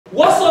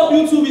What's up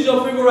YouTube, it's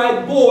your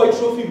favorite boy,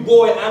 Trophy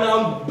Boy, and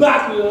I'm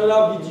back with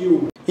another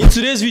video. In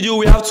today's video,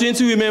 we have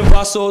 20 women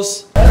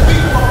versus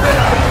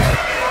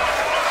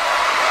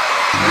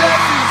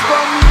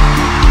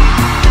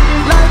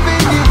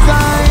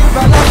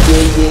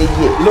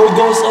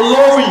Logos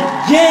Olori,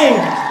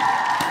 gang!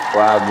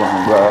 Wow,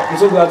 bro. I'm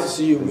so glad to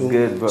see you, bro. It's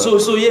good, bro.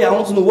 So yeah, I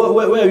want to know,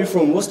 where are you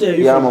from? What state are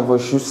you from? I'm from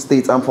Osun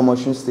State. I'm from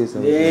Osun State.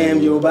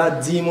 Damn,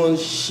 Yoruba demon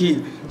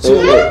shit. So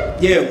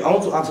yeah, I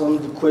want to ask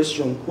another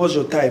question. What's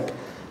your type?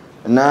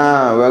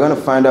 Nah, we're gonna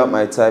find out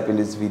my type in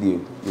this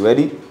video. You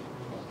ready?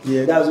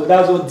 Yeah,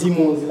 that's what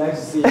demons like to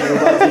say.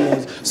 Yoruba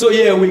demons. So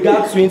yeah, we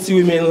got 20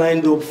 women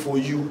lined up for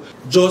you,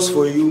 just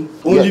for you,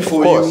 only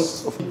for you.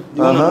 The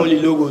one and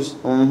only Logos.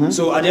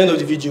 So at the end of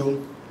the video,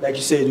 like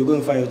you said, you're going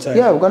to find your type.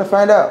 Yeah, we're gonna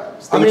find out.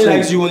 How many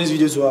likes do you want this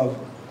video to have?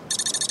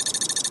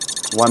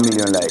 1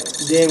 million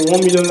likes. Then 1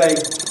 million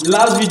likes.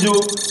 Last video,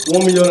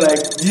 1 million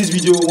likes. This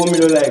video, 1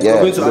 million likes.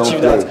 Yeah, we're going to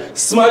achieve that.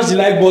 Smash the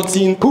like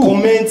button,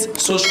 comment,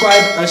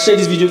 subscribe, and share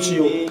this video to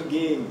your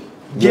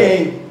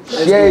gang.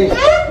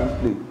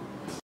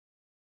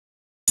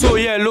 So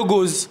yeah,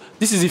 Logos,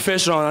 this is the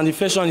first round, and the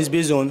first round is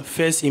based on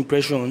first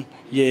impression.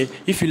 Yeah,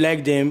 if you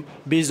like them,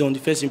 based on the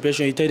first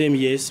impression, you tell them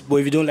yes, but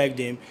if you don't like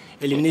them,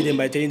 eliminate them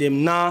by telling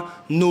them nah,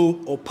 no,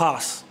 or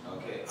pass.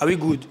 Okay. Are we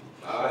good?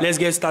 Right. Let's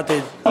get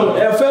started.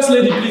 First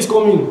lady, please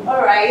come in.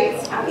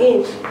 Alright, I'm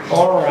in.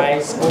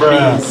 Alright,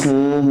 please.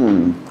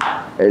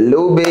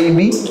 Hello,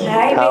 baby.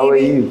 Hi, How baby. are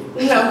you?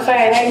 I'm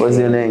fine. What's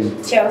your name?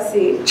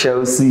 Chelsea.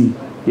 Chelsea.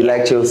 You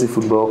like Chelsea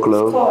Football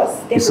Club? Of course,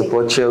 definitely. You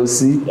support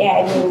Chelsea? Yeah,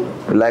 I do.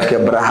 You like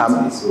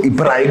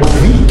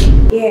Ibrahimovic?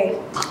 Yeah.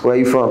 Where are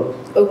you from?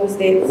 Ogun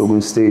State.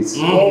 Ogun State.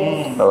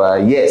 Yes.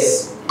 Alright,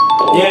 yes.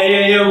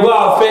 Yeah. Go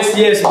out first,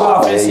 yes. Go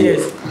out first,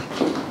 yes.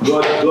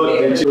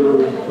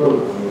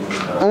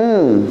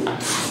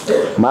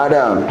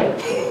 Madam,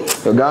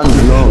 your gown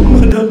is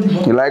long.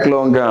 You like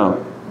long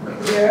gown?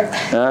 Yeah.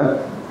 Huh?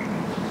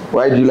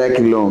 Why do you like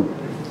it long?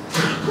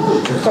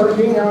 Because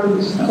bring out the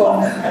curves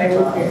and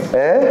everything.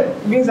 Eh?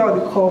 Brings out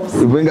the curves.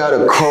 You bring out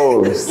the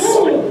curves.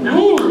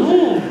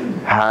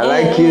 I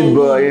like it,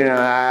 but you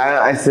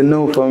know, it's a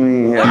no for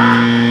me.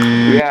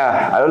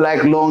 Yeah, I don't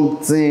like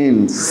long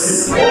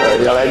things.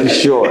 I like it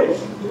short.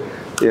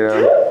 You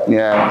know?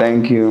 Yeah,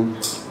 thank you.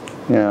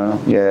 Yeah.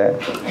 Yeah.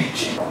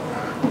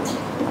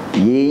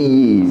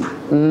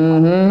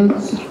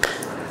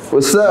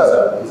 What's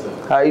up?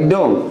 How you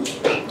doing?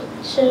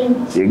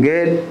 Chilling. You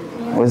good?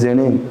 What's your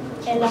name?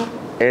 Ella.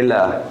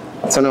 Ella.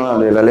 Turn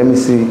around, Ella. Let me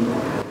see.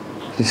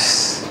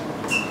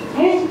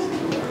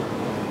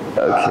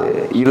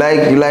 Okay. You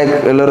like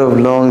a lot of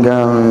long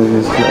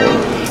gowns, just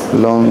like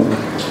long.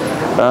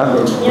 Huh?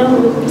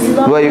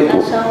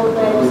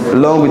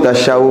 Long with a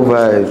shower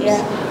vibe.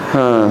 Yeah.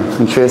 Huh.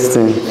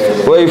 Interesting.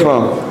 Where are you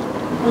from?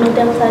 I'm a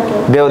Delta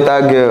girl.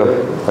 Delta girl.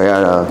 Oh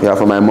yeah, yeah.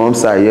 From my mom's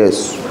side,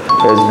 yes.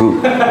 Let's go.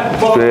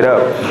 Straight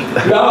up.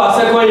 You have our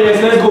second yes.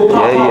 Let's go.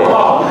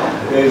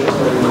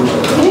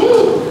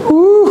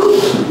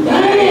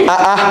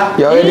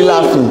 You're already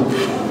laughing.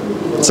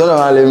 Turn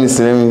around, let me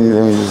see. Let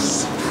me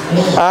just.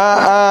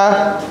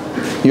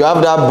 You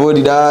have that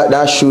body,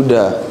 that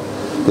shoulder.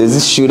 There's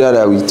this shoulder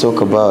that we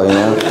talk about, you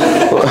know.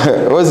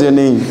 What's your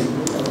name?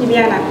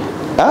 Bibiana.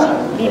 Huh?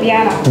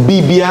 Bibiana.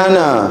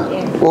 Bibiana. Yeah.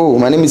 Oh,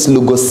 my name is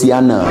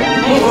Logosiana.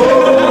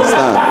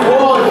 Understand?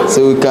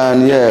 So we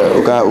can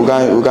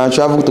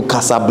travel to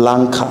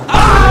Casablanca.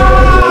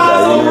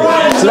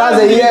 So that's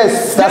a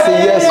yes. That's a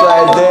yes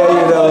right there,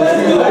 you know.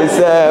 It's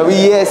we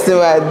yes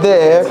right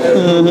there.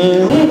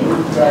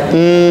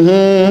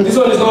 This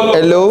one is not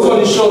Hello. This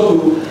one is short.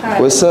 Hi.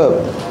 What's up?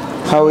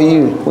 How are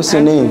you? What's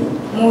your name?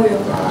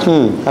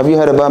 Moyo. Have you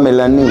heard about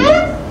melanin?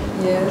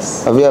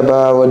 Yes. Have you heard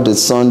about what the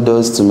sun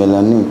does to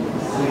melanin?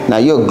 Now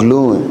you're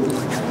glowing.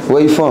 Where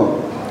are you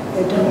from?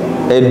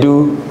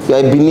 Edu. You're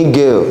a Benin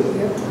girl.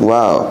 Yep.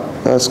 Wow,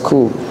 that's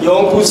cool.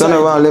 Your uncle turn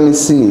around, let me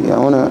see. I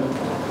wanna.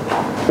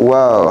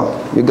 Wow,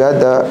 you got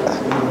that.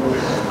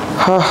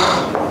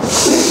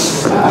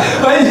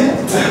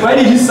 Why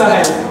did you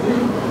sigh?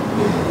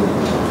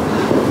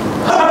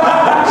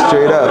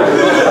 Straight up.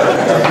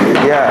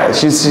 Yeah,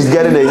 she's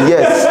getting a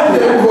yes.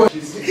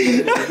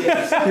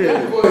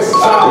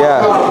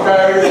 Yeah.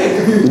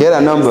 Get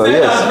a number,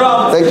 yes.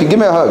 Thank you. Give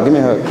me a hug.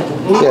 Yeah.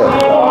 Yeah.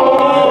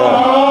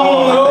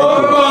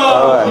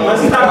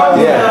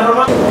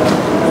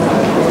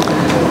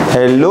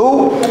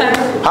 Hello.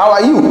 How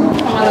are you? I'm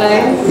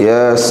alive.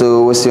 Yeah.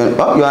 So what's your?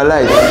 Oh, you're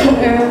alive.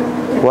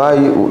 Why are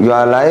you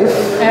are alive?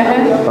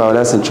 Oh,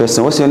 that's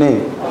interesting. What's your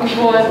name?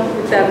 Yvonne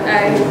with an I.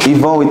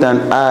 Yvonne with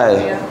an I.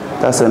 Yeah.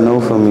 That's a no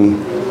for me.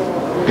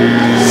 I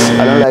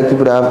don't like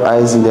people that have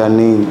eyes in their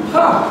name.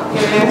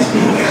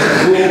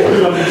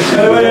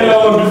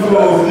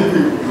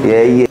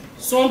 Yeah.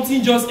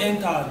 Something just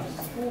entered.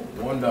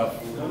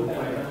 Wonderful.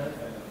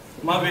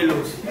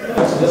 Marvelous.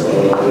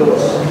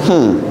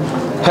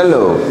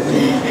 Hello.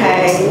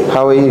 Hi.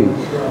 How are you?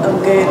 I'm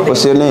good.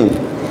 What's your name?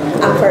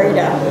 I'm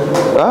Farida.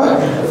 Huh?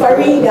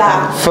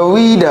 Farida.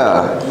 Farida.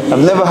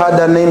 I've never had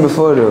that name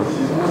before though.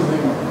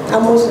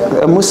 I'm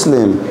Muslim. A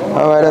Muslim.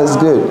 All right, that's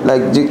good.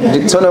 Like,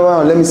 turn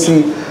around. Let me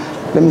see.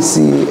 Let me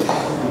see.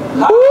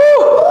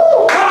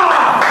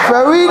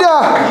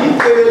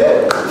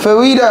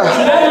 Farida.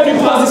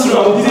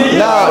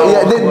 No,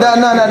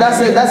 that's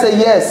a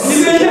yes.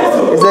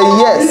 It's a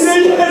yes.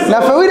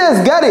 Now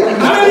Farida's got it.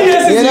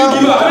 You know,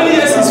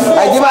 I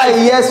give her a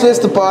yes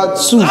first to part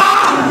 2. You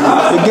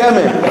get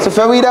me? So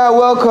Farida,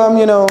 welcome.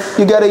 You know,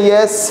 you got a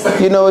yes.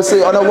 You know, it's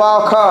on a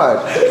wild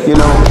card. You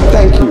know,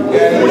 thank you,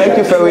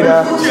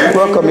 Farida.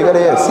 Welcome. You got a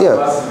yes.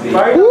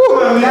 Yeah. Woo.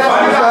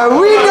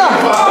 Farida.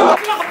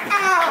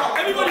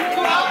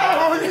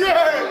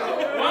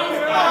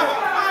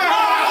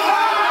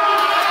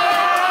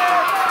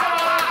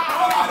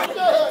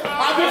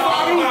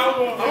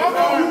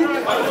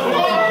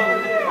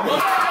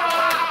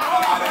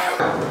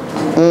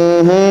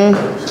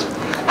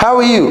 How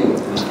are you?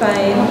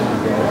 Fine.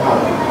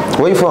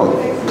 Where are you from?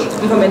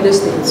 I'm from Edo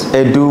State.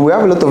 Edo. We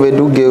have a lot of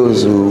Edo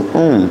girls.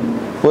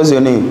 What's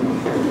your name?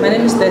 My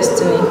name is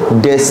Destiny.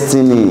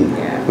 Destiny.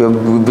 Yeah.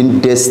 We've been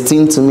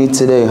destined to meet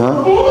today,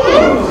 huh?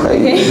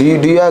 Okay.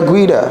 Do you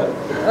agree that?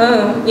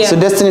 Yeah. So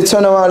Destiny,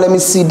 turn around. Let me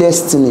see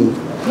Destiny.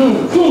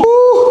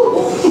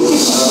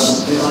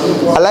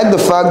 I like the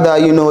fact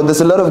that, you know,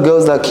 there's a lot of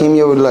girls that came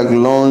here with like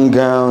long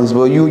gowns,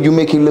 but you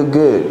make it look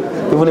good,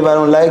 even if I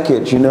don't like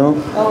it, you know.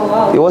 Oh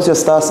wow. Yeah, what's your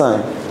star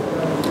sign?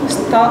 What's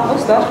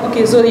that?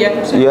 Okay, zodiac.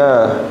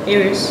 Yeah.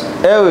 Aries.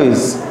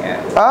 Aries.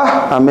 Yeah.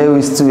 Ah, I'm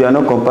Aries too. You're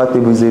not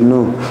compatible. It's a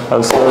no.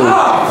 I'm sorry.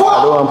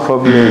 I don't want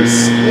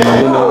problems. You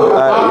know.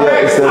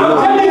 Yeah, it's a no.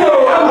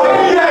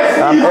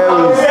 I'm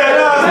Aries.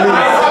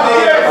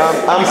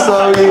 Please. I'm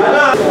sorry.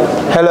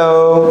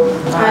 Hello.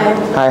 Hi.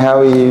 Hi. How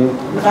are you?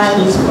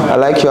 Fine. I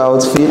like your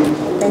outfit.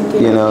 Thank you.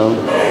 You know.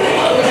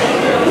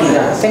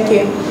 Thank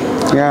you.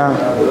 Yeah.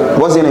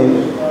 What's your name?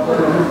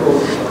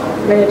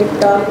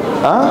 Benedicta.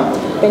 Huh?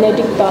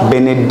 Benedicta.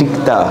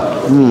 Benedicta.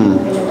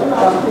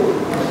 Benedicta.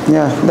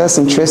 Yeah, that's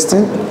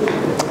interesting.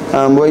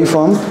 Where are you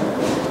from?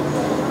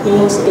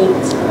 Imo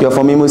State. You're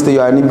from Imo State.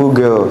 You're an Igbo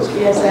girl.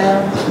 Yes, I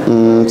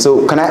am.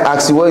 So can I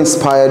ask you what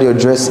inspired your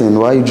dressing?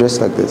 Why are you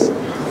dressed like this?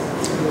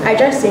 I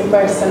dress in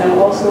person. I'm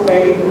also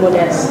very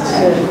modest.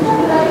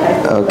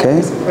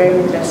 Okay. Very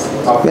modest.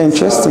 Yeah,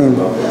 interesting.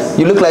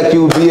 You look like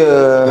you'll be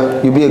a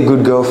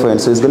good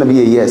girlfriend, so it's gonna be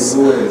a yes.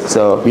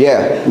 So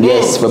yeah,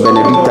 yes for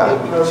Benedicta.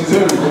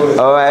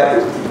 All right,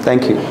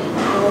 thank you.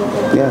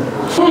 Yeah.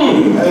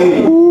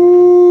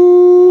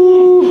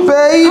 Ooh,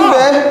 baby,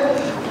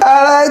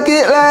 I like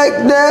it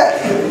like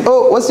that.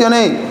 Oh, what's your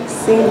name?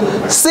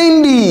 Cindy.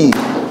 Cindy.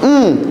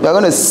 You're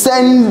gonna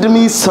send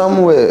me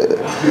somewhere.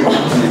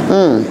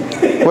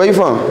 Where are you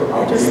from?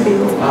 Edo State.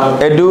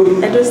 Edo?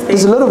 Edo State.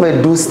 There's a lot of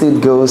Edo State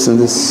girls in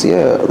this.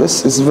 Yeah,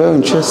 this is very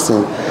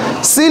interesting.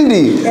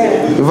 Cindy,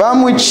 if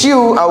I'm with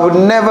you, I would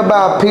never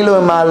buy a pillow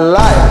in my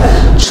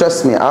life.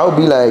 Trust me, I'll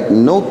be like,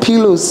 no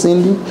pillows,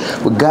 Cindy.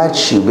 We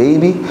got you,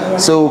 baby.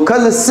 So,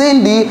 because of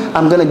Cindy,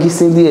 I'm going to give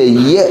Cindy a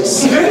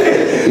yes.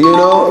 You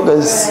know,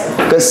 because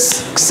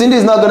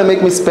Cindy's not going to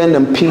make me spend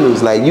them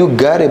pillows. Like, you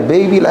got it,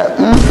 baby. Like,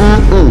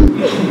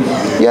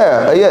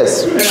 Yeah,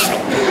 yes.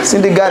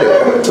 Cindy got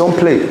it. Don't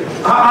play.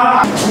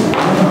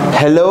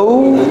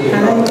 Hello.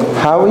 Hi.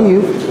 How are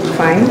you?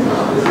 Fine.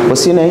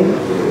 What's your name?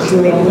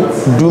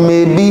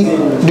 Dumebi.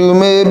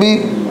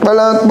 Dumebi. You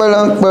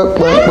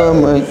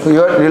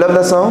love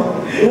that song?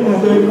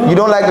 You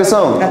don't like the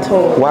song? At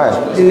all. Why?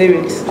 The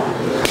lyrics.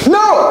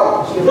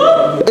 No!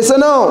 It's a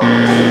no.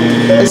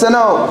 It's a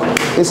no.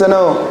 It's a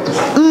no.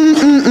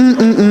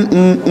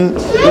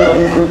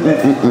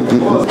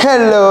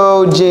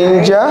 Hello,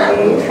 Ginger.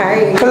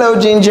 Hi. Hello,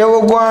 Ginger.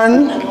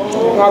 One.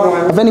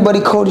 Have anybody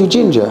called you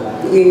Ginger?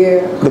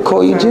 Yeah. They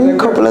call you Ginger a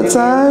couple of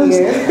times?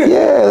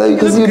 Yeah,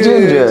 because you're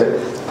Ginger.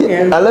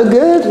 Yeah. I look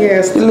good?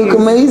 Yes. You look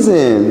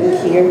amazing.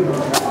 Thank you.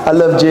 I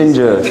love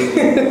Ginger.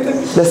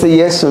 That's a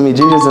yes for me.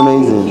 Ginger's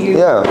amazing. Thank you.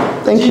 Yeah,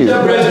 thank you.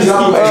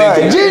 All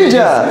right,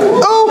 Ginger.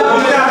 Oh.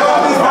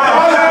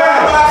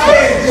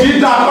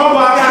 Ginger, come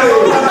back.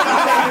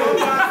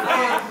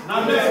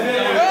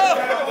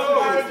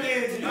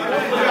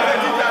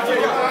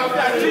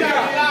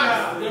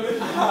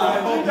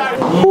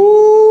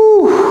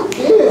 Ooh,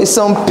 it's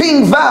some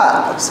pink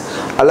vibes.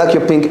 I like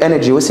your pink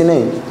energy. What's your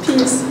name?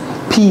 Peace.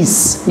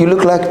 Peace. You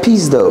look like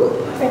peace, though.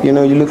 You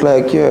know, you look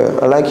like, yeah.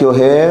 I like your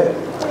hair.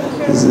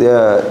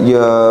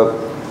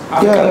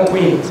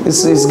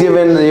 It's, it's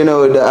given, you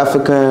know, the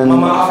African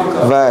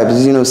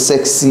vibes. You know,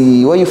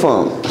 sexy. Where are you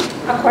from?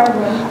 Akwa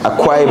Ibom.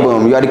 Akwa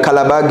Ibom. You are the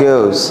Calabar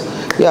girls.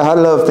 Yeah, I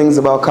love things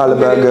about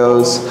Calabar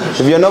girls.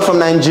 If you're not from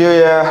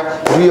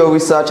Nigeria, do your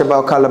research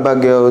about Calabar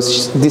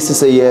girls. This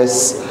is a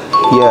yes.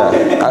 Yeah,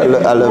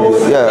 I love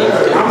it. Yeah,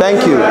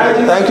 thank you.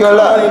 Thank you a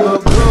lot.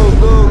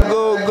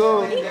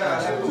 Go.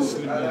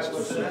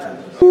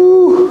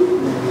 Woo.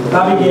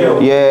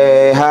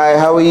 Yeah, hi,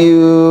 how are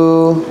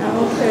you? I'm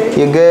okay.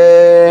 You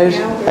good?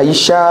 Nonsmiraj? Are you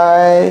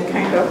shy?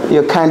 Kind of.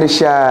 You're kind of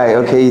shy.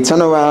 Okay, you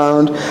turn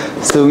around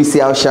so we see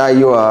how shy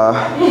you are.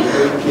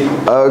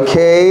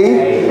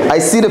 Okay. I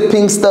see the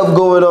pink stuff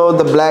going on,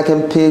 the black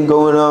and pink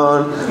going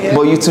on,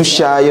 but you're too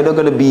shy. You're not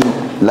gonna be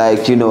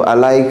like, you know, I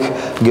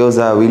like girls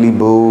that are really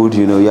bold,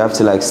 you know, you have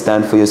to like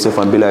stand for yourself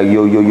and be like,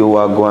 yo,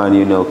 wagwan,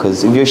 you know,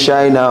 because if you're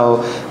shy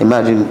now,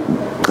 imagine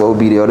what would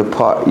be the other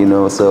part, you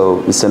know,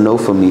 so it's a no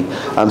for me.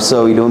 I'm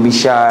sorry, don't be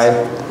shy,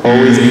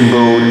 always be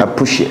bold, I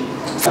push it.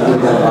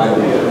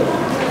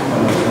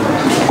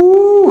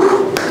 Ooh.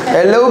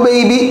 Hello,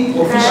 baby.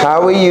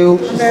 How are you?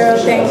 Very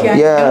well, thank you.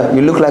 Yeah,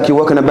 you look like you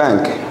work in a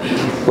bank.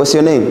 What's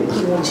your name?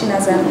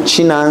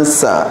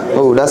 Chinansa.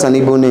 Oh, that's an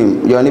Igbo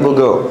name. You're an Igbo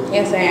girl?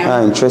 Yes, I am.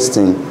 Ah,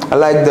 interesting. I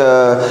like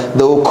the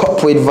old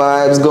corporate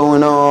vibes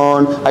going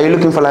on. Are you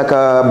looking for like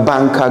a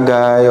banker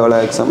guy or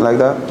like something like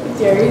that?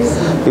 There is.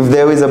 If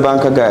there is a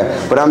banker guy.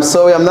 But I'm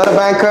sorry, I'm not a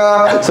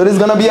banker, so this is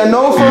gonna be a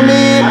no for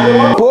me.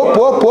 Poop,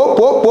 poop, poop,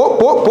 poop, poop,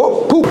 poop,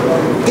 poop, poop.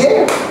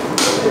 Yeah.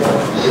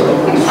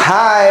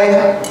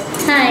 Hi.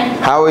 Hi,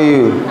 How are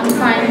you? I'm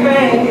fine.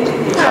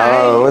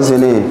 Oh, what's your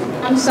name?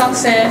 I'm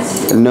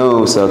Success.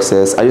 No,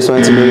 Success. I just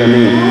wanted to know your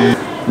name.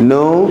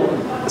 No,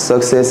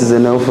 Success is a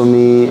no for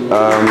me.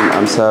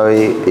 I'm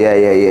sorry.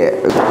 Yeah.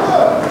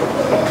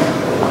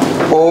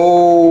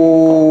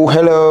 Oh,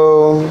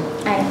 hello.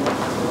 Hi.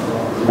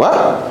 What?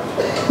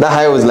 That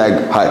hi was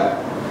like hi.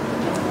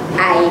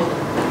 Hi.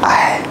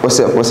 Hi. What's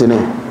up? What's your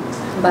name?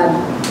 Babi.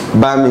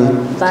 Bami.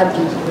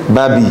 Babi.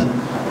 Babi.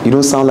 You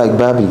don't sound like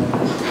Babi.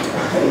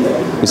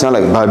 You sound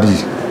like Babi.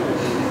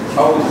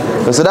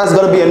 So that's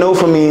gonna be a no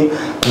for me.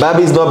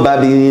 Babi's not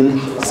babbing,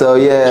 so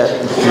yeah,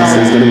 this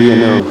is gonna be a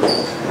no.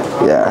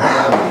 Yeah.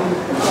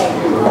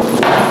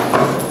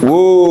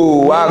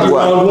 Whoa,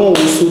 wagwa. Round one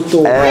was so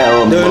tough.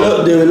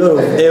 There were a lot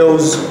of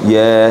L's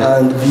Yeah.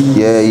 and V's.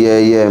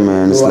 Yeah,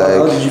 man. It's So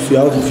how like, did you feel?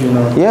 How did you feel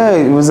now? yeah,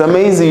 it was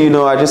amazing, you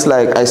know. I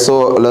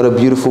saw a lot of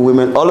beautiful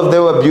women. All of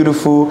them were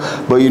beautiful,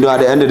 but you know, at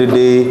the end of the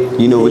day,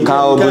 you know, we can't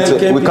all go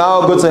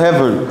to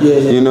heaven. Yeah.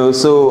 You know,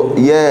 so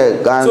yeah.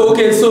 And So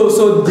okay, so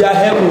they are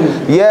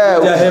heaven. yeah,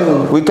 They are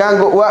heaven. we can't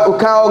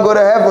all go to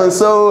heaven.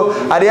 So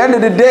at the end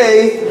of the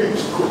day,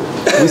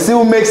 we see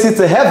who makes it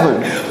to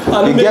heaven.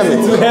 And You it get makes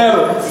me? it to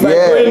heaven. It's like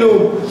Yeah. going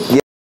home.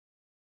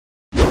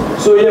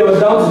 So yeah, we're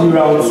down to the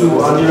round two,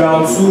 and the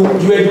round two, you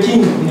were the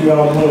king in the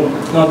round one.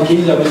 Now the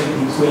ladies are going to be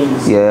the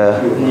queens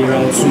Yeah. in the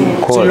round two.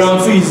 course. So the round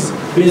two is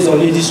based on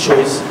ladies'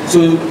 choice. So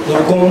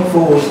they'll come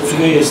forward to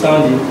where you're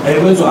standing, and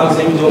you're going to ask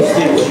them if they want to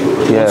stay with you. or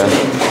they want to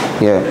leave.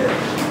 Yeah.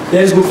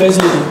 Let's go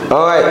first lady.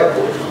 All right.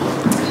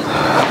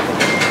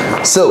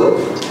 So,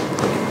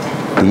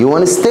 do you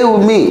want to stay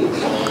with me,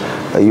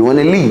 or you want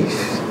to leave?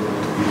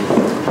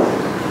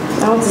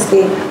 I want to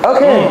stay.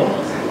 Okay.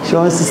 She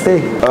wants to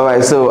stay. All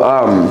right. So,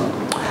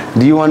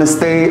 do you want to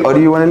stay or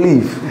do you want to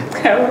leave?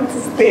 I want to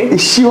stay.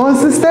 She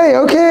wants to stay.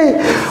 Okay.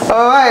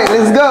 All right.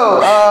 Let's go.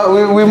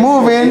 We're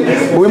moving.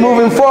 We're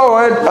moving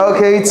forward.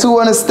 Okay. Two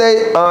want to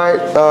stay. All right.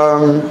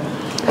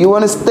 You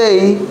want to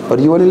stay or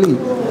do you want to leave?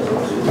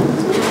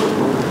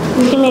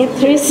 Give me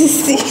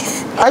 360.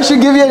 I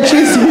should give you a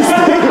 360.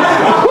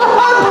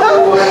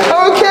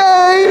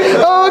 Okay.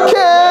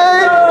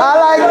 I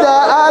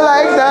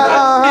like that.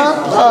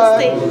 All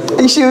right.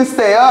 You should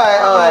stay.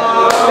 All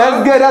right.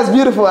 That's good. That's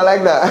beautiful. I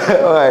like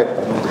that. All right.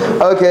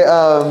 Okay.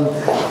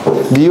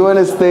 Do you want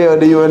to stay or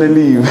do you want to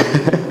leave?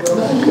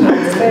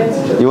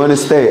 You want to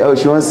stay? Oh,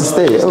 she wants to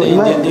stay. Oh,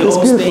 man, that's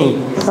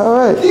beautiful. All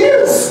right.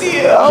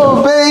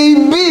 Oh,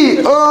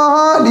 baby.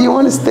 Do you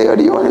want to stay or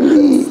do you want to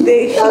leave?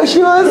 Stay. Oh, she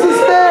wants to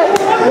stay.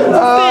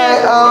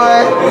 All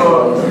right.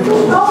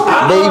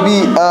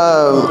 Baby,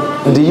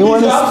 do you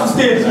want to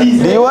stay,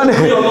 please. Do you want to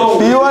stay?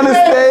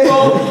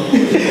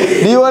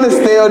 Do you want to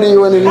stay or do you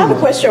want to I have a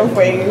leave? question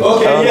for you.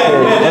 Okay,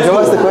 yeah. Okay,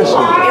 what's the question?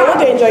 Yeah, what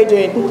do you enjoy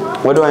doing?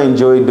 What do I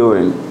enjoy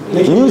doing?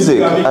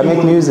 Music. I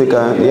make music.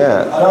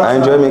 Yeah, I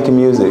enjoy making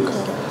music.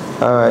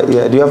 All right.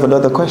 Yeah. Do you have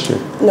another question?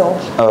 No.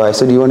 All right.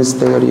 So do you want to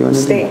stay or do you want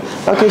to Stay.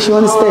 leave? Okay. She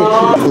want to stay.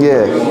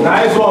 Yeah.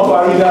 Nice one,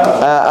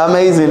 Farida.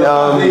 Amazing.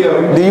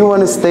 Do you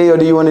want to stay or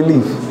do you want to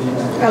leave?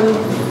 I'm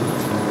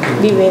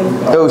leaving.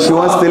 Oh, she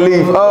wants to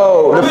leave.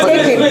 Oh. I'm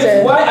taking. She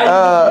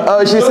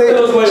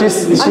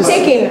I'm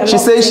taking. She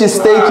says she's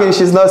taking.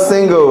 She's not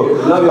single.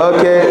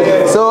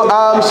 Okay. So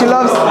she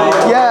loves.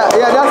 Yeah.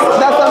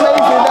 That's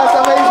amazing. That's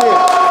amazing.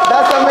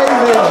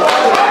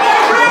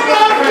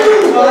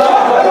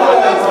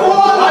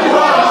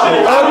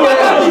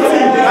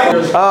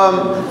 Okay.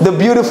 The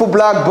beautiful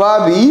black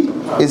Barbie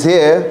is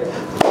here.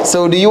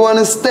 So do you want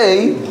to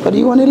stay or do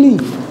you want to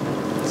leave?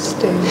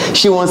 Stay.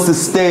 She wants to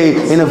stay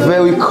in a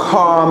very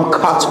calm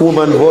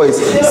Catwoman voice.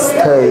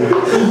 Stay.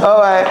 All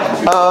right.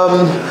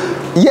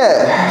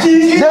 Yeah.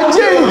 The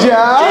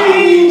ginger.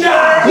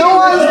 No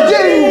one's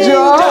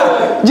ginger.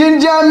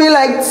 Ginger me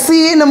like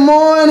tea in the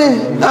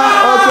morning.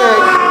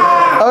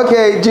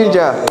 Okay,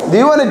 ginger. Do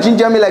you want to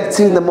ginger me like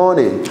tea in the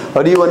morning,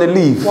 or do you want to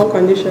leave? One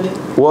condition.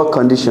 What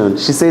condition?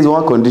 She says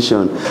one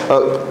condition.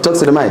 Talk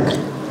to the mic.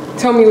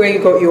 Tell me where you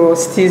got your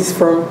steez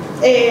from.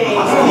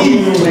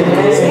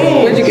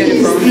 Where'd you get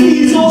it from?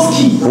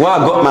 where I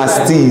got my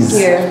steez.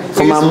 Yeah.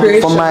 From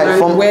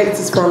where it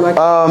is from, like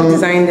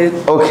designed it.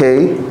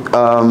 Okay.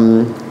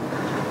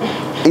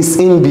 It's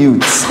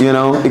inbuilt, you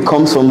know, it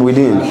comes from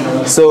within.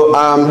 So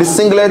this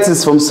singlet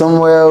is from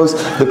somewhere else,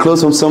 the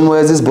clothes from somewhere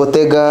else, this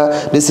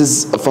Bottega, this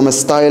is from a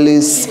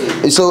stylist.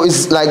 So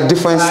it's like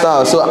different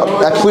styles. So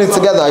I put it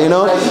together, you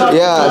know?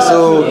 Yeah,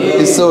 so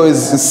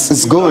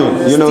it's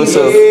going, you know,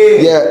 so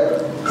yeah.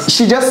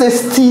 She just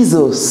says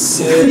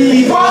Tezos.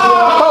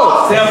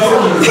 Oh,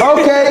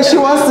 okay, she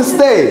wants to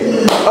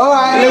stay.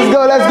 Alright,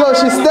 let's go.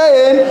 She's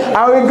staying.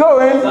 Are we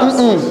going?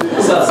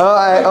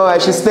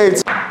 Alright, she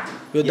stayed.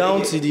 We're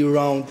down to the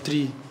round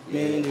 3.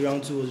 Man, the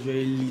round 2 was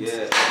very lit.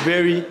 Yeah.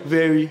 Very.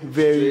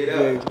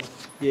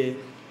 Yeah.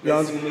 The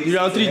round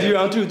 3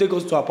 will take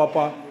us to our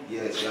papa.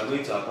 Yes, we are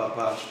going to our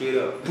papa, straight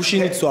up.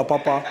 Pushing it to our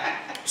papa.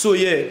 So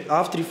yeah, I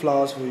have 3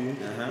 flowers for you.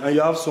 And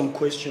you have some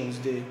questions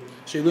there.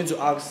 So you're going to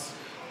ask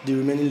the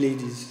remaining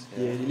ladies.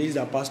 Yeah, the ladies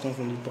that passed on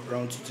from the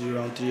round 2 to the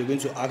round 3. You're going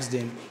to ask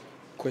them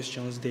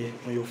questions there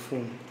on your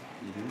phone.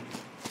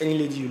 Any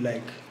lady you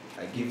like.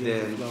 I give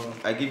them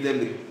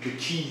the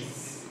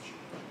keys.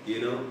 You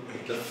know,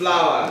 the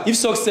flower. If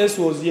success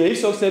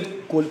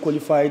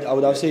qualified, I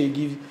would have said you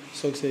give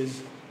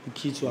success the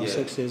key to our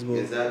success. But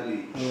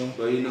exactly.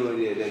 But you know,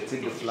 they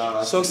take the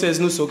flower. Success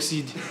no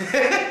succeed.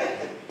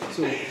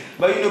 So,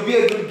 but you know, be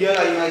a good girl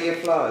and you might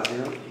get flowers. You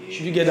know.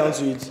 Should we get down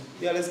to it?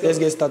 Yeah, let's go. Let's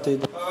get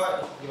started.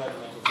 Hi.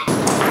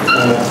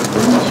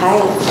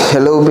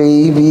 Hello,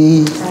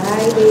 baby.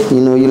 Hi, baby.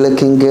 You know, you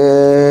looking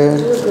good.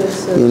 You look good,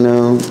 sir. You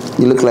know,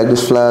 you look like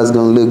this flower's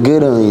gonna look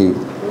good on you.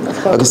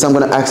 Okay, so I'm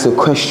gonna ask you a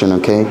question,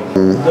 okay?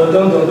 Dun.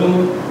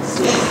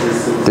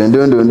 Do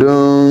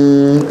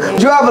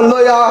you have a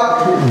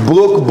loyal,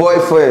 broke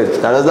boyfriend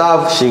that doesn't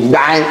have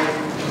shingbai?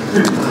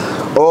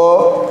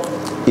 Or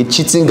a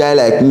cheating guy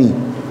like me?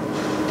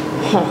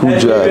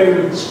 Who'd you have?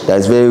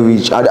 That's very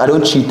rich. I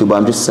don't cheat though, but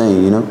I'm just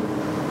saying, you know?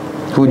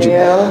 Would you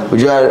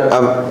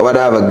rather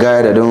have a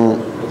guy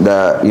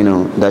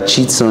that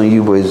cheats on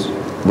you but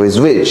is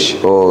rich,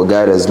 or a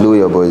guy that's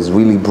loyal but is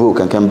really broke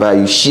and can buy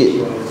you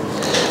shit?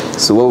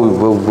 So what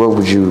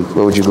would you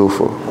go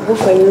for? I'll go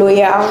for a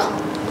loyal,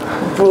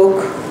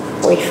 broke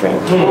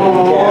boyfriend.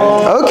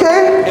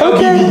 Okay,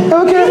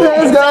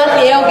 let's go.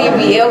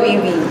 LBB.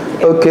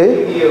 Okay.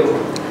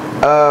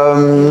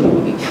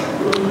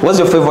 What's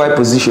your favorite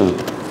position?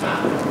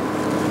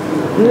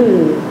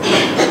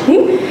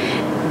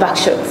 Back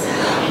shots.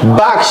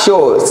 Back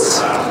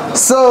shots.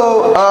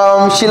 So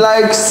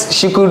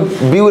she could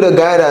be with a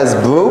guy that's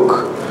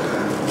broke,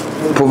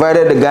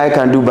 provided the guy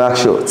can do back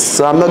shots.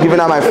 So I'm not giving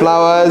her my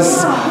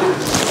flowers.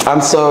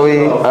 I'm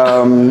sorry.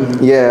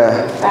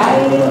 Yeah.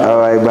 Bye. All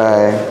right,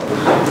 bye.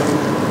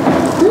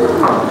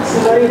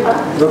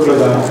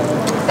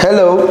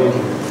 Hello.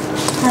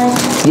 Hi.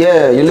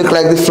 Yeah, you look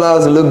like the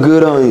flowers look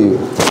good on you.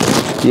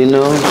 You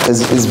know,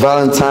 it's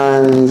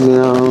Valentine's, you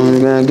know,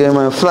 I'm gonna get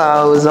my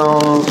flowers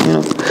on, you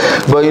know.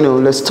 But you know,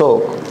 let's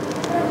talk.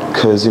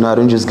 Cause you know, I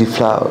don't just give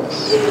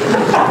flowers.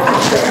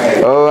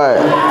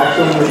 Alright.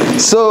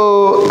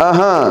 So,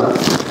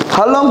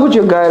 how long would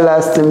your guy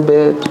last in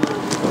bed?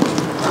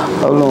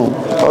 How long?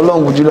 How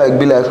long would you like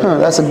be like,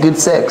 that's a good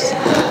sex.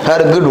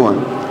 Had a good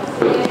one.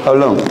 How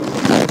long?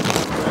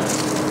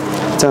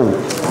 Tell me.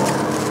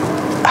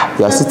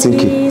 You are still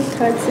thinking.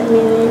 30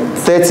 minutes.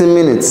 30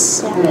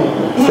 minutes.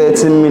 Yeah.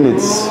 30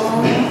 minutes.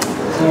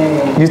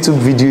 YouTube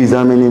video is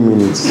how many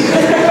minutes?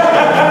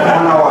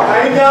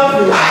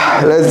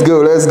 Let's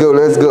go.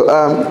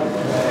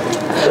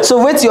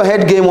 So rate your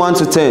head game 1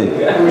 to 10.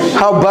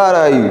 How bad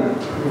are you?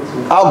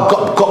 How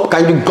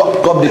can you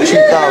gop the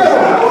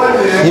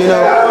 3,000? You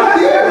know?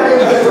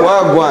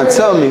 Well, go on.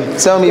 Tell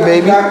me,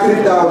 baby.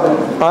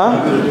 Huh?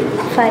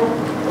 5.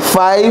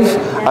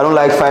 5? I don't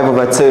like 5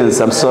 over 10s.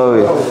 I'm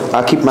sorry.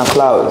 I keep my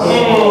flowers.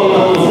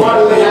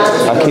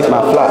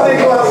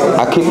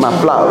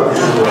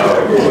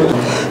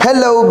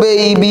 Hello,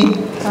 baby.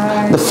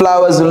 Hi. The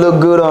flowers will look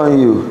good on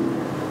you.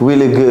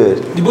 Really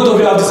good. The both of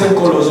you have the same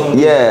colors on.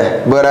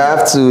 Yeah, but I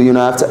have to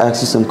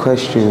ask you some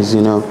questions,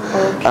 you know.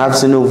 Okay. I have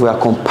to know if we are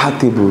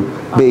compatible,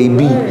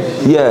 baby.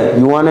 Yeah,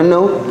 you want to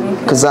know?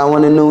 Because I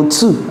want to know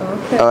too.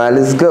 Okay. All right,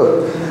 let's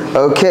go.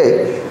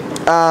 Okay.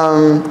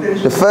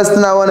 The first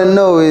thing I want to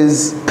know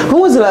is, when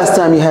was the last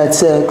time you had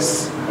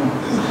sex?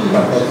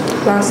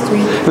 Last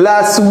week.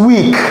 Last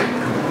week.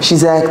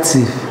 She's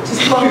active.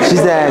 She's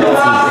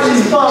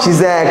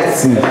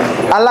active.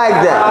 I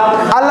like that.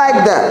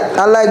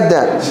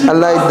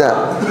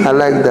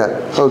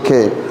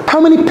 Okay. How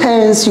many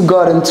pants you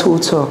got in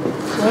total?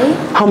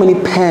 What? How many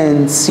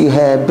pants you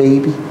have,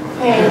 baby?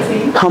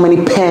 Panties. How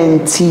many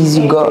panties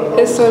you got?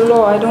 It's a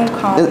lot. I don't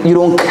count. You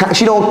don't count.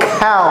 She don't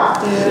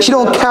count. Yeah. She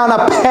don't count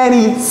her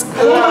pennies.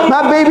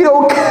 My baby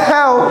don't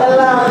count.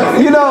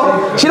 You know,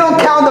 she don't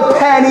count the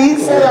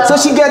pennies. So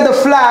she get the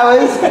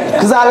flowers.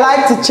 Because I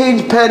like to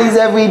change pennies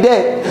every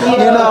day.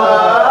 You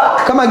know.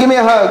 Come on, give me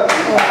a hug.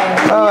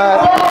 All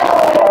right.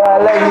 I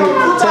love you.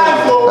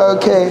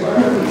 Okay.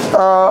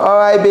 All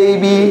right,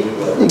 baby.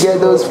 You get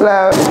those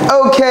flowers.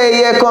 Okay,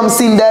 here comes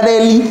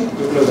Cinderella.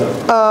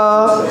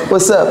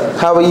 What's up?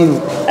 How are you?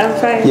 I'm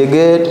fine. You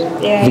good?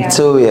 Yeah.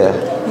 Victoria.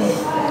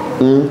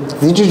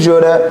 Did you draw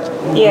that?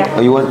 Yeah.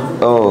 Oh, you want?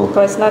 Oh.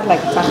 But it's not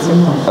like tattoo.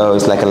 Oh,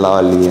 it's like a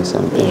lolly or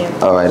something. Yeah.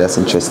 All right, that's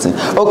interesting.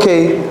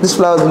 Okay, these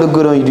flowers look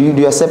good on you. Do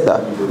you accept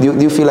that? Do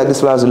you feel like these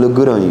flowers will look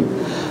good on you?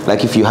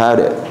 Like if you had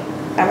it?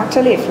 I'm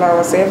actually a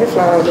flower, so every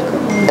flower will look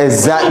good.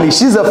 Exactly.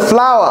 She's a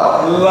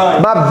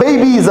flower. My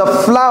baby is a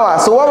flower.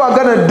 So what we're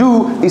gonna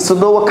do is to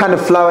know what kind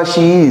of flower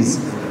she is.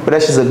 Whether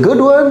she's a good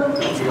one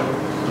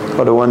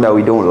or the one that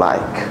we don't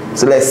like.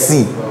 So let's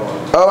see.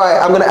 All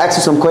right, I'm gonna ask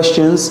you some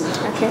questions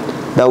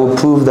that will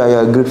prove that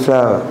you're a good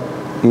flower.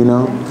 You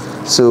know.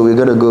 So we're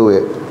gonna go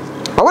with.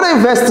 I wanna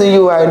invest in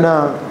you right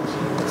now.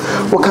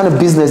 What kind of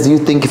business do you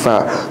think if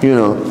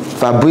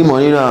I bring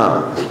money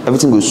now,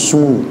 everything goes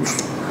smooth?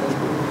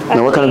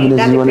 Now, what kind of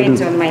business do you want to do? That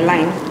depends on my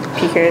line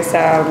because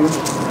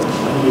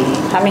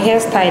I'm a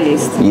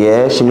hairstylist.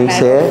 Yeah, she makes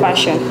hair.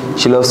 Fashion.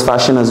 She loves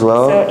fashion as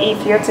well. So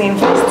if you're to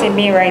invest in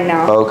me right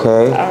now,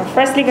 okay. I'm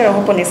firstly gonna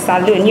open a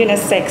salon,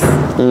 unisex.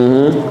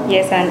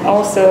 Yes, and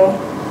also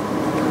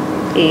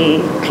a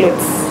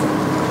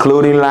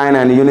clothing line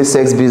and a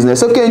unisex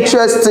business. Okay,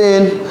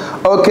 interesting.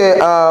 Okay,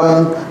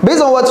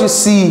 based on what you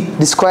see,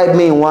 describe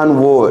me in one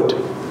word.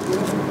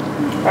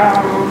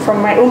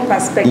 From my own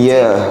perspective.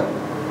 Yeah.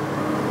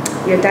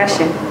 You're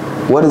dashing.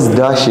 What is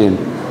dashing?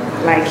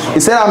 Like he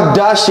said I'm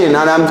dashing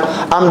and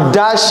I'm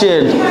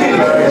dashing.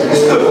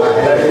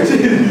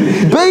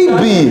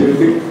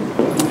 Baby.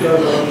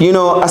 You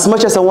know, as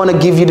much as I want to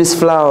give you this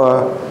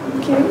flower,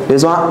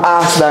 there's one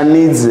ass that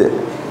needs it.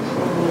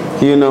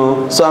 You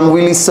know, so I'm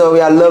really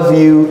sorry. I love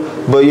you,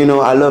 but you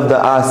know, I love the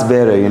ass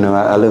better. You know,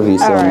 I love you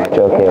so much.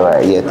 Okay,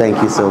 right. Yeah,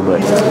 thank you so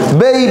much.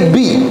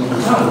 Baby.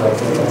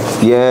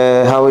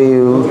 Yeah, how are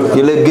you?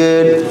 You look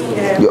good?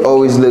 Yeah. You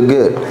always look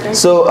good.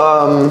 So,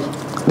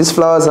 these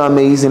flowers are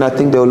amazing. I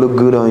think they'll look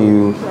good on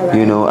you. Right.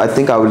 You know, I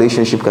think our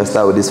relationship can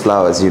start with these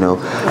flowers, you know.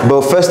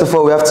 But first of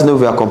all, we have to know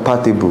if we are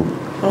compatible.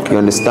 Okay. You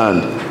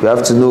understand? We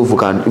have to know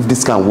if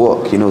this can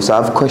work, you know. So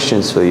I have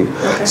questions for you.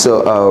 Okay.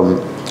 So,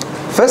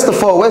 first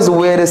of all, what's the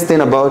weirdest thing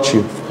about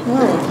you?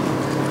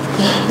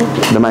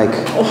 The mic.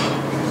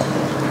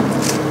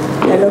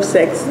 I love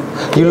sex.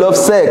 You love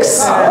sex.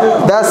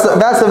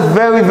 That's a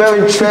very, very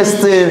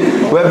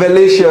interesting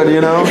revelation,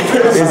 you know.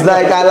 It's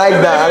like I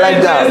like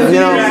that, you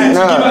know.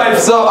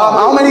 So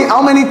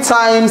how many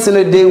times in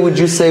a day would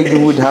you say you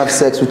would have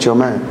sex with your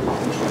man?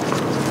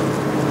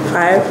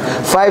 5.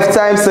 5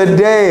 times a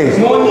day.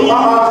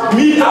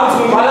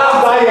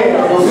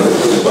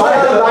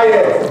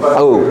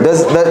 Oh,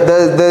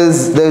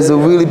 there's a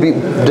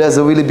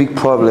really big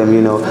problem,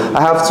 you know.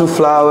 I have 2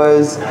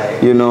 flowers,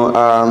 you know,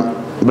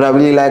 but I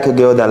really like a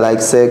girl that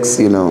likes sex,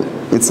 you know.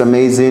 It's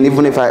amazing.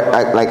 Even if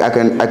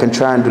I can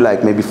try and do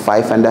like maybe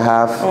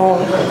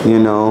 5.5, you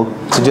know,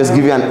 to just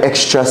give you an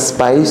extra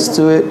spice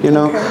to it, you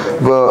know.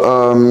 But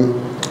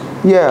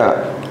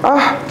yeah,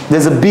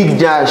 there's a big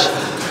dash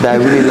that I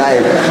really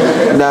like.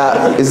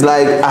 That is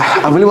like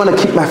I really want to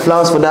keep my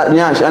flowers for that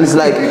nyash, and it's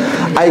like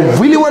I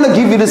really want to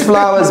give you these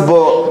flowers,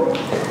 but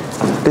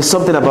there's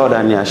something about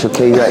that nyash.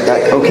 Okay,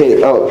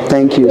 okay. Oh,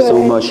 thank you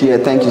so much. Yeah,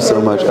 thank you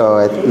so much. Oh,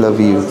 I love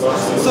you.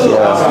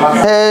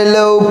 Yeah.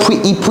 Hello,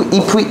 pretty.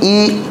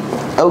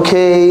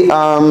 Okay.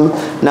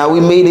 Now we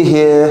made it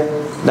here.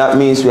 That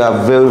means we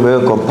are very,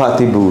 very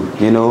compatible.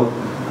 You know.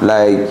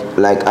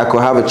 Like I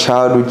could have a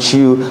child with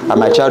you, and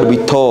my child will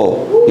be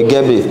tall. You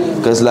get me?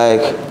 Because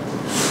like,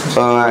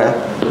 all right,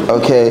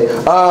 okay.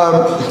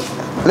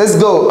 Let's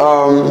go.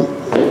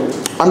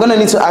 I'm gonna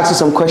need to ask you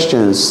some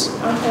questions.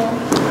 Okay.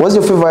 What's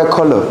your favorite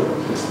color?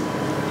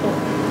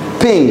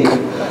 Pink.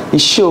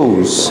 It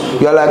shows.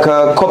 You're like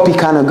a copy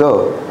kind of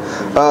girl.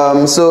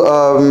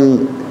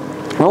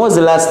 When was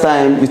the last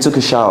time you took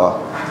a shower?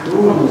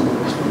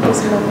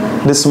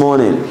 This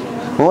morning.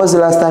 When was the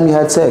last time you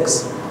had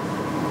sex?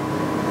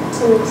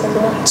 2 weeks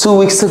ago. 2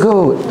 weeks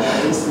ago.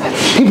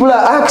 People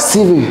are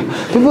active.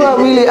 People are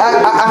really. I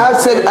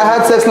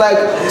had sex like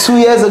 2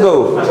 years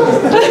ago.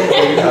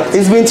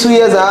 It's been 2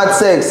 years I had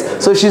sex.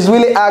 So she's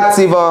really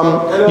active.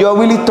 You're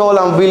really tall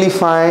and really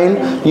fine.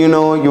 You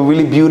know, you're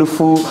really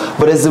beautiful.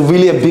 But there's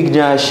really a big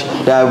dash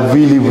that I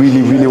really,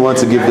 really, really want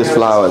to give these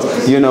flowers.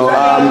 You know.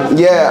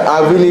 Yeah,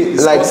 I really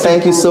like.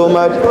 Thank you so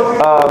much.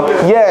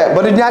 Yeah,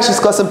 but the dash is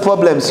causing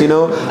problems. You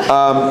know.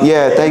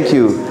 Yeah, thank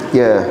you.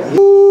 Yeah.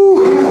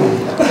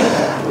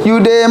 You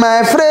dey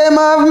my frame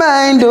of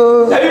mind,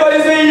 oh.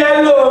 Everybody say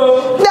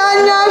yellow. That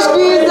nyash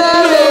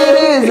deserve a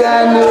raise, I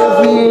no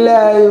feel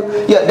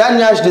like. Yeah, that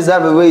nyash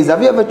deserve a raise.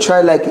 Have you ever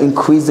tried like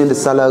increasing the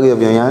salary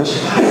of your nyash?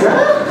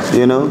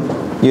 You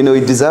know,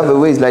 it deserve a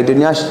raise. Like the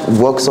nyash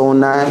works all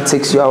night,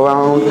 takes you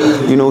around,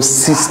 you know,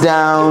 sits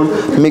down,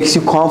 makes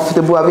you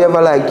comfortable. Have you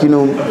ever like, you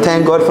know,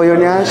 thank God for your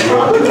nyash?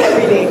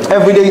 Every day.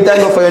 Every day you thank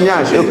God for your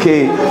nyash.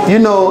 Okay. You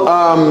know,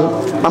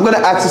 I'm gonna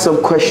ask you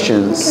some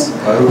questions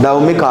that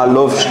will make our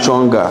love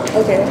stronger.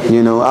 Okay.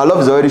 You know, our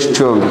love is already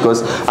strong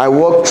because I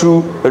walked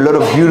through a lot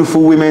of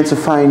beautiful women to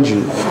find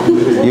you.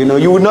 You know,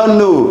 you would not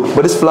know,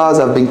 but these flowers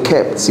have been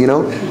kept, you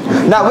know.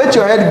 Now, with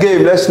your head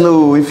game, let's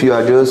know if you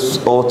are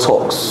just all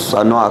talks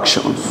and no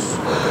actions.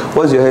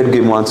 What's your head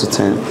game 1 to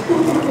 10?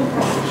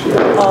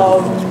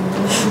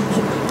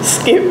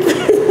 Skip.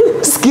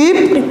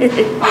 Skip?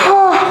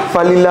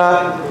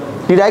 Falila,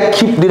 did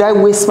I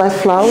waste my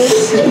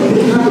flowers?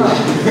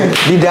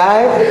 Did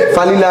I?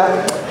 Falila?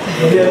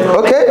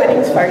 Okay. My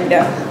name is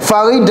Farida.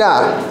 Farida,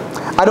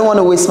 I don't want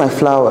to waste my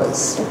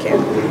flowers. Okay.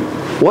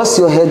 What's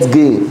your head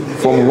game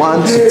from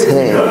 1 to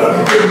 10?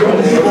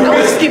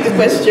 I'll skip the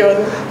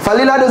question.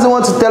 Falila doesn't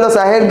want to tell us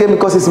her head game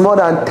because it's more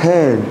than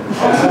 10.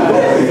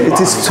 It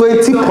is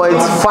 20.5.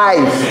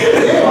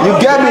 You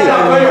get me?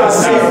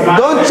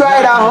 Don't try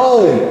it at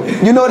home.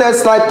 You know,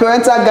 there's like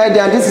parental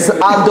guidance. This is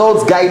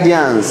adult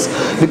guidance.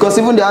 Because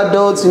even the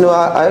adults, you know,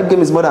 our head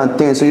game is more than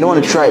 10, so you don't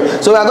want to try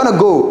it. So we're going to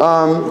go.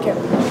 Okay.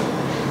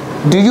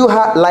 Do you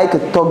like a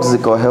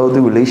toxic or healthy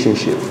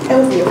relationship?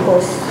 Healthy, of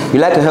course. You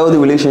like a healthy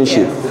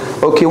relationship?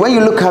 Yeah. Okay, when you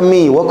look at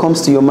me, what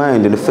comes to your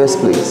mind in the first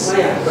place?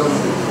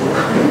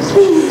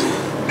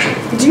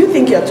 Do you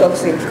think you're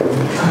toxic?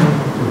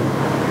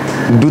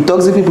 Do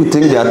toxic people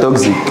think they are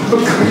toxic?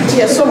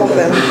 Yes, some of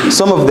them.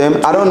 Some of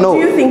them? I don't know. Do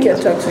you think you're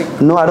toxic?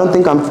 No, I don't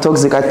think I'm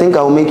toxic. I think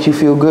I'll make you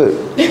feel good.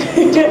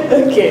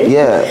 Okay.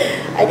 Yeah.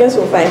 I guess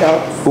we'll find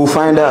out. We'll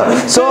find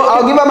out. So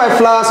I'll give her my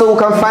flower so we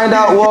can find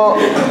out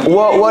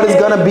what it's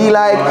gonna be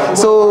like.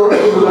 So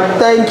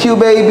thank you,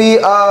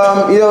 baby.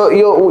 You know,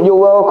 you're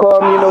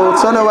welcome. You know,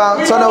 turn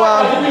around.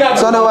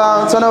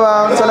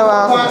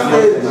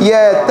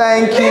 Yeah,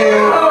 thank you.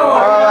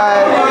 All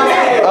right.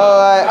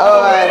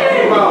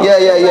 Yeah.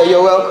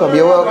 You're welcome.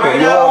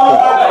 Yeah.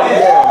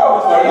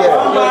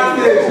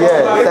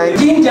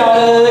 Thank you.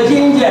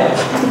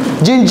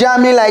 Ginger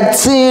me like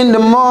 10 in the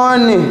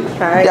morning.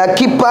 Hi. Yeah,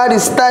 keep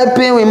parties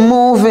typing, we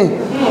moving.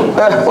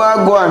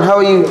 Wagwan, how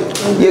are you?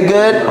 You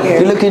good? Yeah.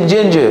 You looking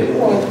ginger.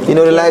 You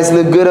know the lights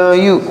look good on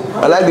you.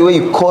 I like the way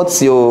you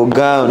cut your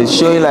gown. It's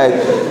showing like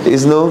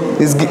it's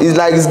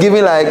like it's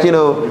giving like, you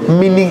know,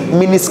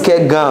 mini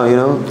skirt gown, you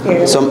know,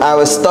 yeah. Some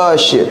our star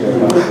shit.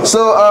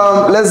 So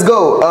let's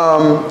go.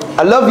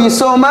 I love you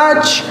so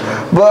much,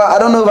 but I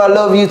don't know if I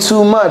love you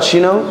too much,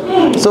 you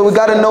know. So we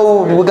gotta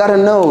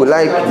know.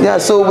 Like, yeah.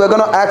 So we're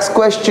gonna ask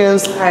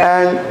questions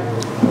and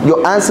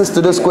your answers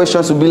to those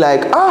questions will be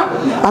like,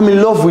 I'm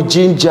in love with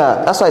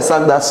Ginger. That's why I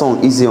sang that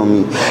song Easy on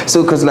Me.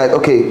 So, because like,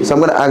 okay, so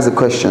I'm going to ask the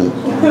question.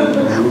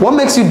 What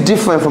makes you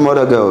different from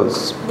other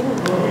girls?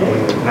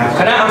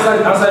 Can I answer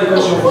the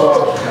question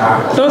for?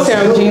 Don't say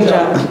I'm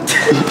Ginger.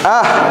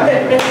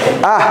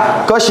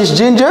 Because she's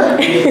Ginger?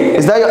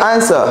 Is that your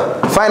answer?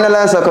 Final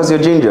answer because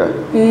you're Ginger?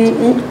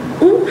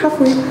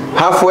 Halfway.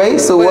 Halfway?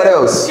 So what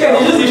else? Yeah,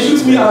 he just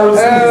shoots me out.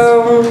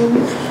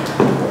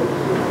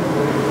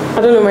 I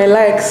don't know, my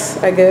likes,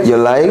 I guess. Your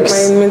likes?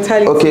 My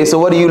mentality. Okay, so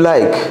what do you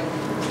like?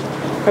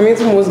 I'm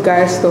into most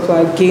guys stuff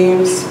like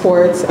games,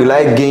 sports. You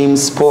like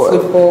games, sport?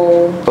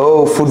 Football.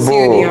 Oh,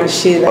 football. And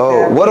shit like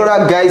that. What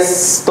other guys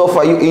stuff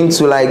are you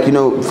into? Like, you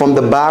know, from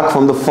the back,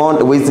 from the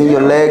front, raising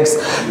your legs.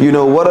 You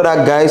know, what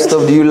other guys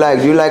stuff do you like?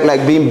 Do you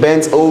like being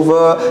bent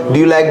over? Do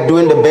you like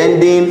doing the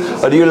bending?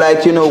 Or do you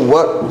like, you know,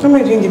 what? How am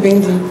I doing the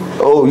bending?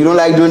 Oh, you don't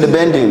like doing the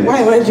bending? Why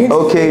am I doing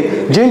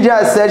Okay,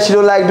 Ginger said she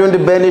don't like doing the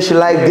bending. She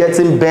like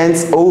getting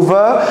bent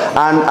over.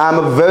 And I'm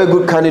a very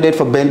good candidate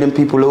for bending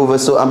people over.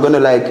 So I'm going to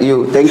like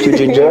you. Thank you,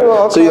 Ginger.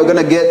 So you're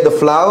gonna get the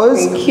flowers.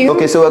 Thank you.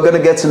 Okay, so we're gonna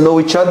get to know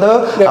each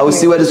other. Definitely. I will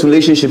see where this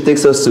relationship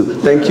takes us to.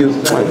 Thank you.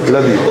 I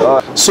love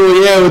you. So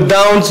yeah, we're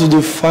down to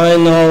the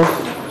final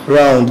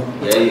round.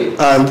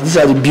 And these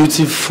are the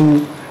beautiful,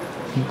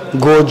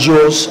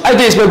 gorgeous. I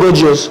didn't expect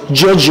gorgeous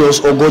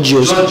or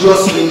gorgeous.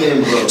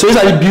 So these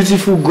are the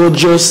beautiful,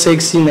 gorgeous,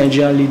 sexy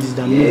Nigerian ladies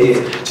that made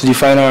it to the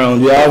final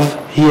round. We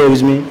have here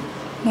with me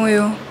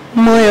Moyo.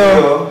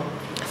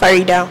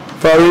 Farida.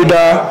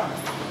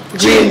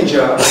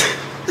 Ginger.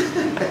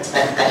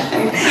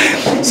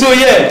 So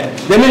yeah,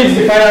 they made it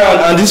to the final round,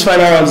 and this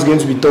final round is going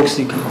to be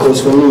toxic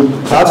because for me,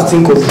 I have to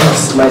think of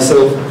this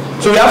myself.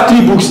 So we have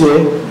 3 books here,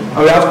 and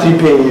we have 3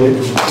 pens here.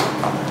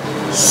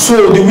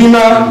 So the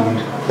winner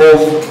of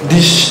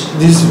this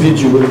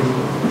video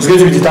is going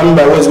to be determined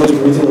by what is going to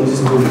be written on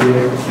this book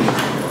here.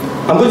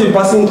 I'm going to be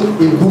passing a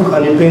book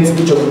and a pen to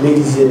each of the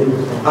ladies here,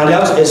 and they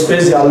have to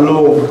express their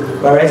love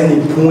by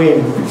writing a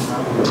poem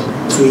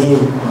to him.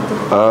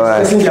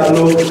 Alright. Expressing their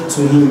love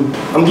to him.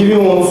 I'm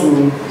giving one to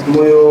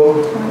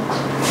Moyo,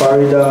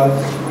 Farida,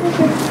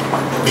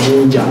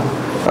 Ginger.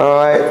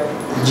 Alright.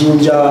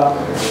 Ginger,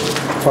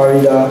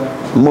 Farida,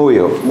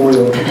 Moyo.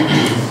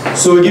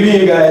 So we're giving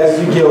you guys,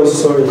 we're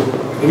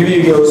giving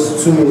you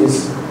girls 2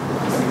 minutes.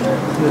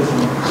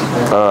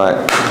 Alright.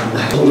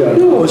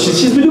 No,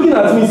 she's been looking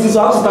at me since I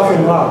have to start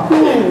from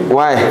her.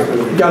 Why?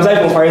 Okay, I'm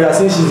starting from Farida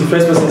since she's the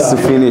first person It's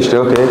that finished.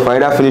 Okay.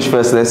 Farida finished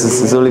first.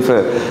 It's only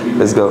fair.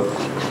 Let's go.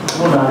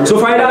 So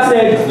Farida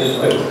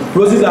said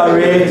roses are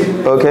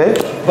red, Okay.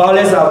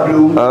 violets are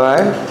blue.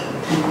 Alright.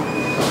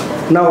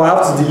 Now I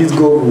have to delete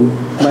Google.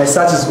 My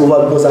search is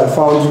over because I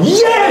found you.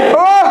 Yeah!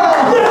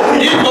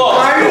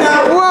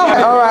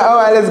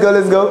 Alright, right, let's go,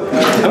 let's go.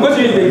 I'm going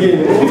to read it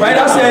again.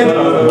 Finder said,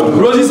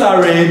 roses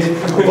are red,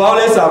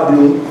 violets are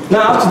blue.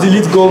 Now I have to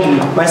delete Google.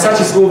 My search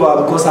is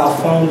over because I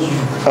found you.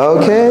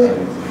 Okay.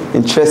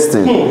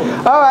 Interesting.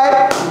 All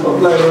right.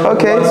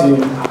 Okay.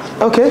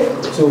 Okay.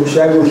 So should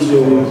I go with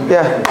you?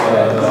 Yeah.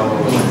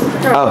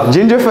 Oh,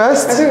 Ginger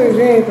first? I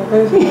think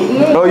we're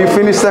doing Oh, you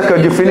finished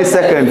second. You finished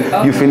second.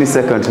 You finished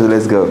second. So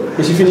let's go.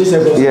 Did she finish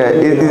second? Yeah,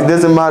 it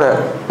doesn't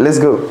matter. Let's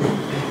go.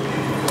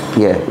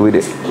 Yeah, with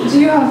it. Do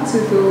you have to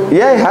go?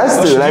 Yeah, it has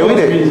to. Like with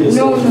it.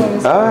 No.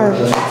 All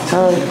right.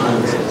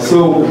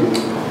 So,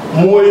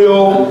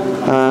 Moyo.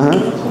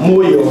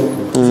 Moyo.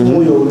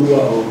 Moyo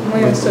Olua.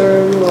 Moyo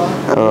Sororua.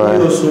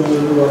 Moyo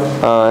Sororua.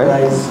 All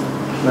right.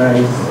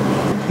 Nice.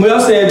 Moyo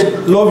said,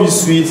 love is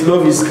sweet,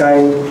 love is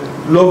kind,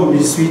 love will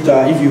be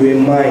sweeter if you were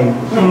mine.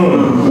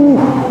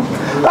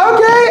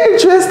 Okay,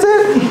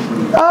 interesting.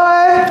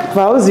 Alright.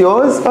 That was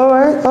yours.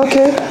 Alright,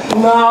 okay.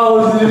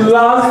 Now the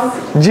last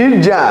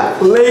Ginger.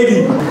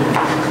 lady.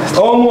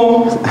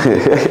 Almost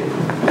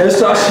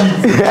extra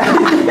sheet.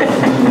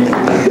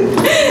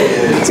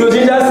 So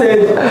Ginger said,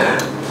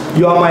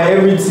 you are my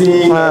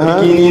everything,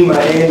 my beginning,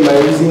 my end, my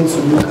reason to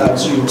look at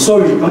you.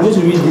 Sorry, I'm going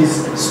to read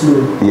this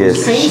slow.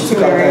 Yes. She took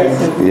her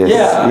time. Yes.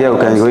 Yeah, we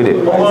can read it.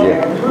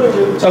 Yeah.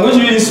 So I'm going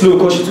to read this slow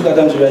because she took her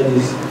time to write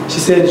this. She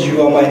said,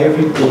 you are my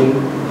everything,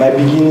 my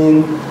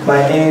beginning,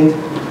 my end,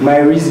 my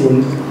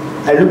reason.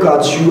 I look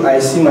at you, I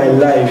see my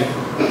life.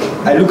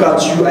 I look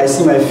at you, I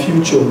see my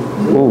future.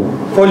 Ooh.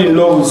 Fall in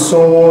love with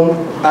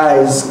someone's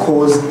eyes,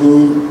 cause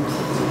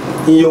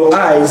in your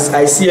eyes,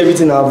 I see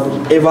everything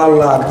I've ever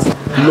lacked.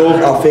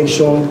 Love,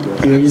 affection,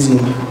 a reason.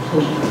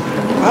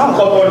 I'm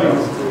calling you.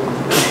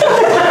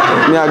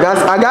 Yeah, guys,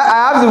 I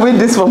have to read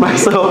this for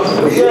myself.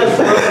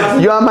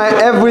 You are my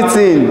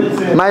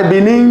everything, my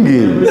beginning,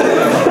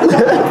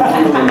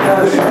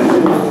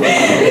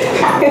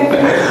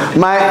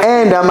 my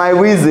end and my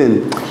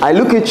reason. I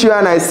look at you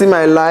and I see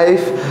my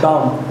life.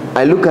 Bam.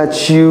 I look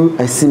at you,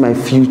 I see my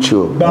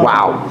future. Bam.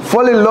 Wow.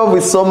 Fall in love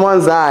with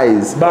someone's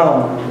eyes.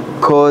 Bam.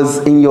 Because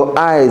in your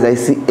eyes, I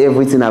see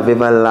everything I've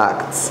ever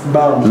lacked.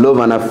 Bam. Love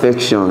and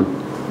affection.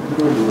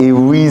 A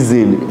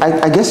reason.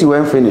 I guess you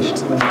weren't finished.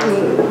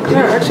 Can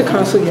I actually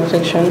cancel your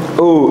section?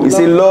 Oh, it's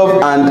a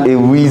love and a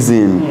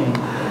reason.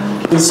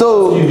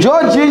 So,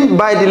 judging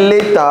by the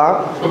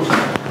letter.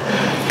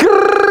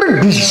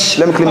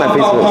 Let me clean my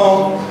face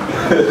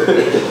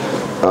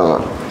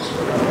first.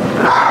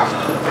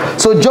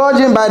 So,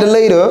 judging by the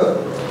letter.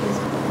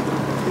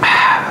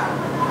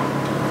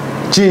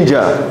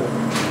 Ginger.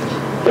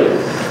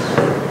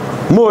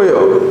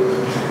 Moyo.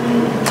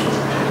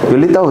 Your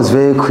letter was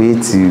very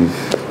creative.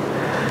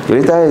 Your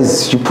letter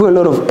is, you put a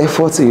lot of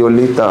effort in your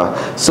letter.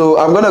 So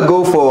I'm gonna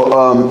go for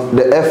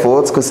the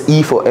effort, because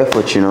E for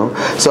effort, you know.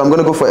 So I'm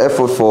gonna go for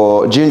effort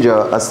for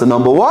Ginger as the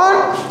number 1.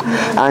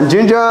 And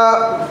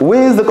Ginger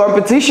wins the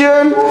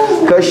competition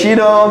because you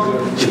know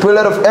she put a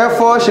lot of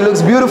effort, she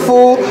looks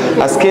beautiful,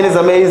 her skin is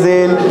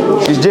amazing,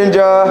 she's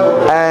Ginger,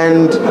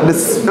 and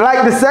this,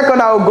 like the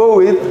second I'll go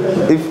with,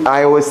 if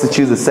I was to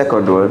choose the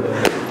second one,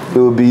 it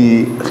would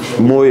be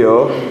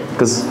Moyo.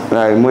 Because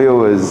Moyo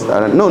was,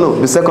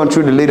 the second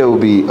through the leader will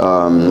be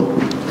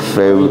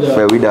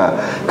Ferida,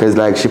 because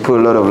like she put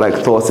a lot of like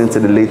thoughts into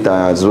the letter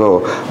as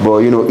well. But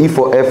you know, E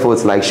for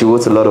efforts, like she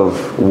wrote a lot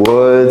of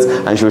words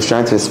and she was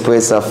trying to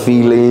express her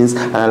feelings.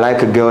 And I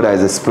like a girl that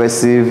is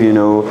expressive, you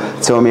know,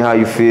 tell me how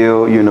you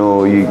feel, you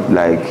know, you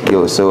like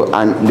yo. So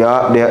and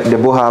they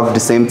both have the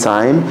same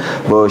time,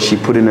 but she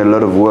put in a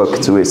lot of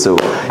work to it. So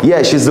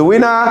yeah, she's the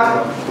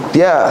winner.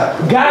 Yeah,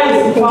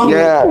 guys.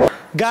 Yeah.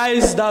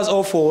 Guys, that's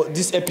all for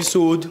this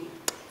episode.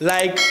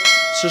 Like,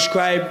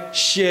 subscribe,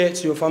 share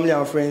to your family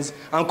and friends,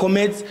 and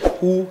comment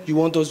who you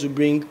want us to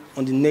bring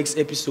on the next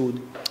episode.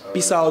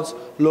 Peace out.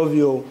 Love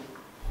you all.